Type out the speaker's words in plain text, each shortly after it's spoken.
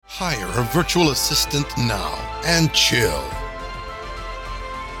Hire a virtual assistant now and chill.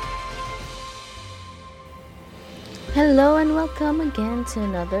 Hello and welcome again to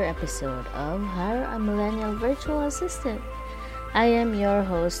another episode of Hire a Millennial Virtual Assistant. I am your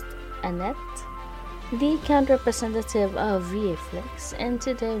host, Annette, the account representative of VAFlix, and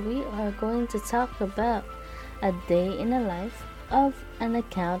today we are going to talk about a day in the life of an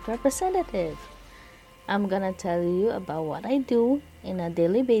account representative. I'm gonna tell you about what I do in a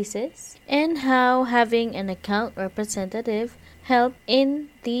daily basis and how having an account representative help in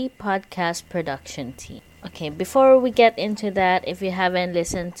the podcast production team. Okay, before we get into that, if you haven't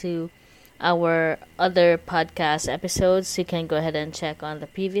listened to our other podcast episodes, you can go ahead and check on the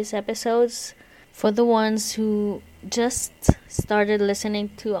previous episodes. For the ones who just started listening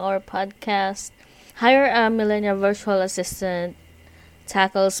to our podcast, Hire a Millennial Virtual Assistant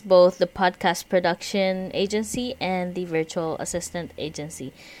tackles both the podcast production agency and the virtual assistant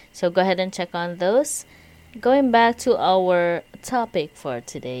agency. So go ahead and check on those. Going back to our topic for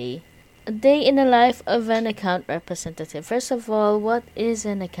today. A day in the life of an account representative. First of all, what is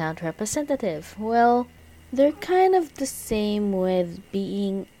an account representative? Well, they're kind of the same with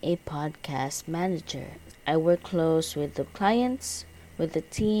being a podcast manager. I work close with the clients, with the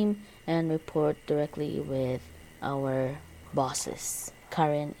team, and report directly with our bosses,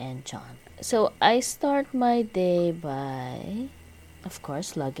 Karen and John. So I start my day by, of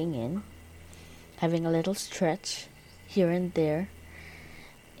course, logging in, having a little stretch here and there,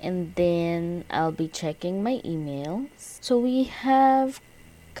 and then I'll be checking my emails. So we have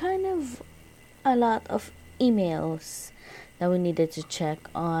kind of a lot of emails that we needed to check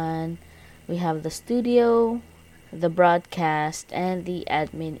on. We have the studio, the broadcast, and the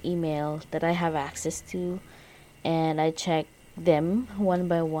admin email that I have access to, and I check them one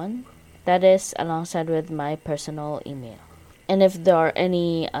by one. That is alongside with my personal email. And if there are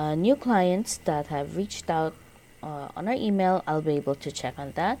any new clients that have reached out on our email, I'll be able to check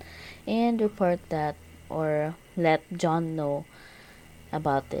on that and report that or let John know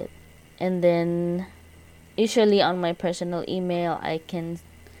about it. And then usually on my personal email, I can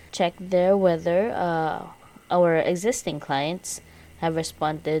check there whether our existing clients have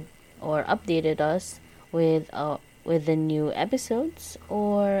responded or updated us with the new episodes,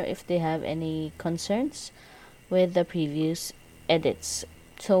 or if they have any concerns with the previous edits.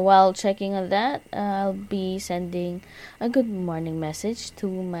 So while checking on that, I'll be sending a good morning message to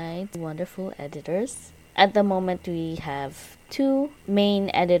my wonderful editors. At the moment, we have two main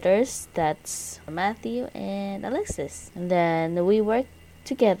editors. That's Matthew and Alexis. And then we work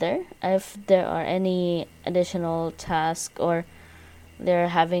together if there are any additional tasks or they're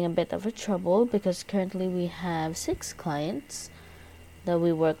having a bit of a trouble, because currently we have 6 clients that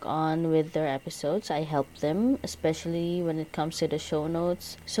we work on with their episodes. I help them, especially when it comes to the show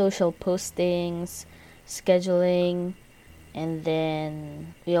notes, social postings, scheduling, and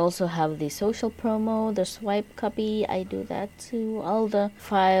then we also have the social promo, the swipe copy. I do that too. All the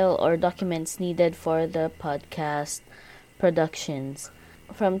file or documents needed for the podcast productions.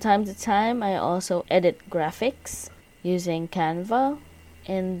 From time to time, I also edit graphics using Canva,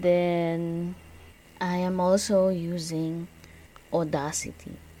 and then I am also using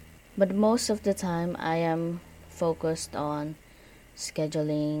Audacity. But most of the time I am focused on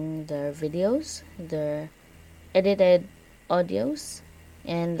scheduling their videos, their edited audios,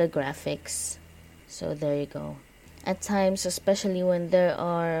 and the graphics. So there you go. At times, especially when there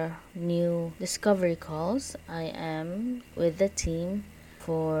are new discovery calls, I am with the team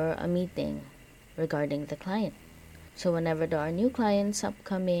for a meeting regarding the client. So whenever there are new clients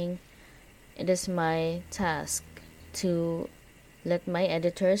upcoming, it is my task to let my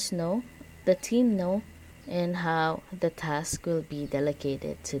editors know, the team know, and how the task will be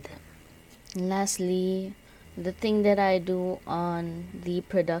delegated to them. Lastly, the thing that I do on the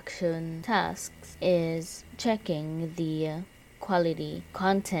production tasks is checking the quality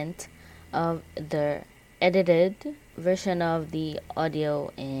content of the edited version of the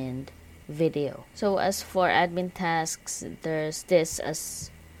audio and video. So as for admin tasks, there's this,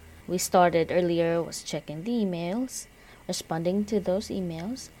 as we started earlier, was checking the emails, responding to those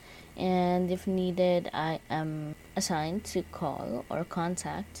emails, and if needed, I am assigned to call or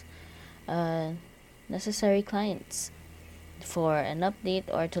contact necessary clients for an update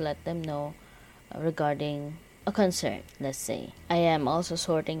or to let them know regarding a concern, let's say. I am also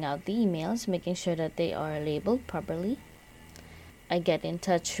sorting out the emails, making sure that they are labeled properly. I get in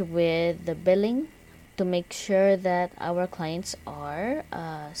touch with the billing to make sure that our clients are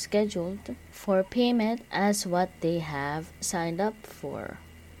scheduled for payment as what they have signed up for.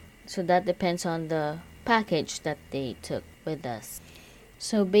 So that depends on the package that they took with us.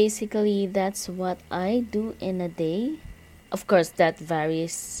 So basically, that's what I do in a day. Of course, that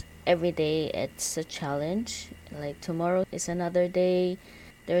varies every day. It's a challenge. Like tomorrow is another day.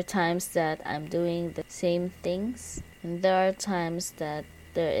 There are times that I'm doing the same things, and there are times that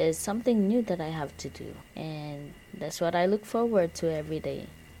there is something new that I have to do. And that's what I look forward to every day.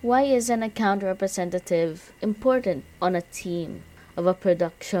 Why is an account representative important on a team of a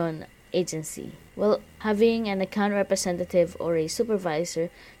production agency? Well, having an account representative or a supervisor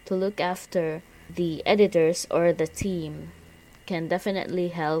to look after the editors or the team can definitely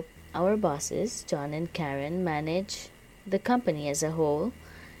help our bosses, John and Karen, manage the company as a whole,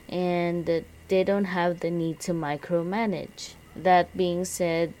 and they don't have the need to micromanage. That being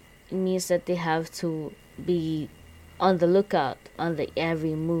said, it means that they have to be on the lookout on the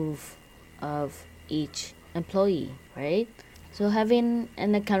every move of each employee, right? So having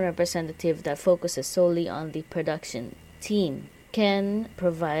an account representative that focuses solely on the production team can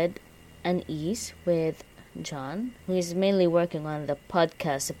provide an ease with John, who is mainly working on the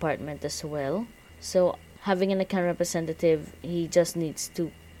podcast department as well. So having an account representative, he just needs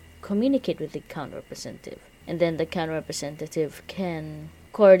to communicate with the account representative. And then the account representative can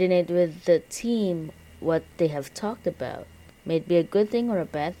coordinate with the team what they have talked about. May it be a good thing or a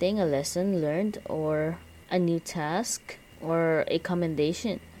bad thing, a lesson learned or a new task or a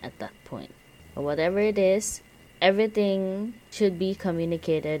commendation at that point. But whatever it is, everything should be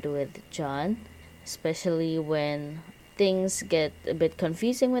communicated with John, especially when things get a bit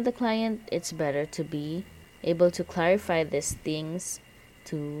confusing with the client. It's better to be able to clarify these things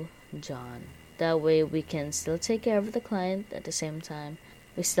to John. That way we can still take care of the client at the same time.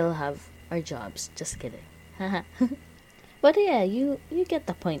 We still have our jobs. Just kidding. But yeah, you get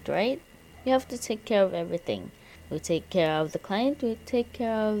the point, right? You have to take care of everything. We take care of the client, we take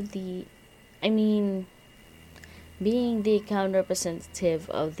care of being the account representative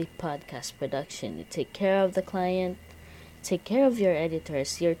of the podcast production. You take care of the client, take care of your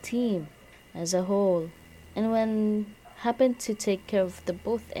editors, your team as a whole. And when happen to take care of the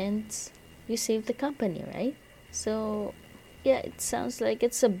both ends, you save the company, right? So yeah, it sounds like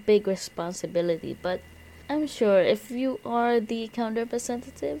it's a big responsibility, but I'm sure if you are the account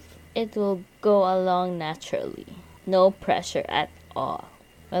representative, it will go along naturally. No pressure at all.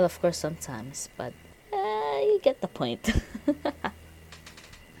 Well, of course, sometimes, but you get the point.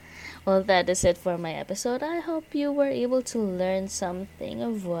 Well, that is it for my episode. I hope you were able to learn something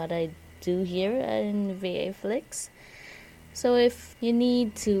of what I do here in VA Flix. So if you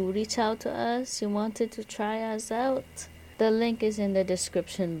need to reach out to us, you wanted to try us out, the link is in the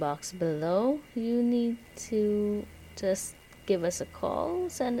description box below. You need to just give us a call,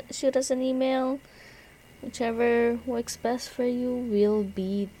 shoot us an email. Whichever works best for you, we'll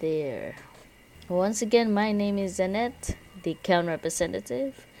be there. Once again, my name is Annette, the account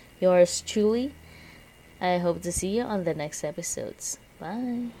representative. Yours truly. I hope to see you on the next episodes.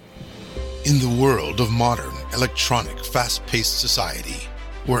 Bye. In the world of modern, electronic, fast-paced society,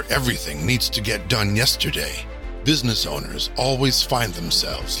 where everything needs to get done yesterday, business owners always find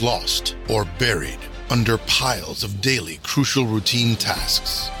themselves lost or buried under piles of daily crucial routine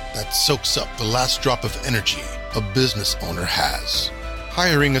tasks that soaks up the last drop of energy a business owner has.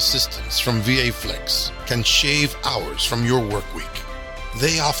 Hiring assistants from VA Flix can shave hours from your work week.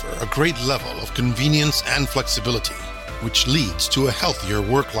 They offer a great level of convenience and flexibility, which leads to a healthier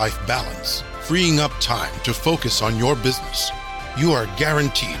work-life balance, freeing up time to focus on your business. You are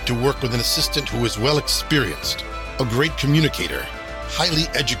guaranteed to work with an assistant who is well experienced, a great communicator, highly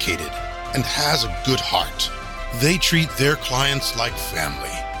educated, and has a good heart. They treat their clients like family.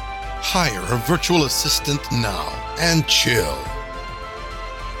 Hire a virtual assistant now and chill.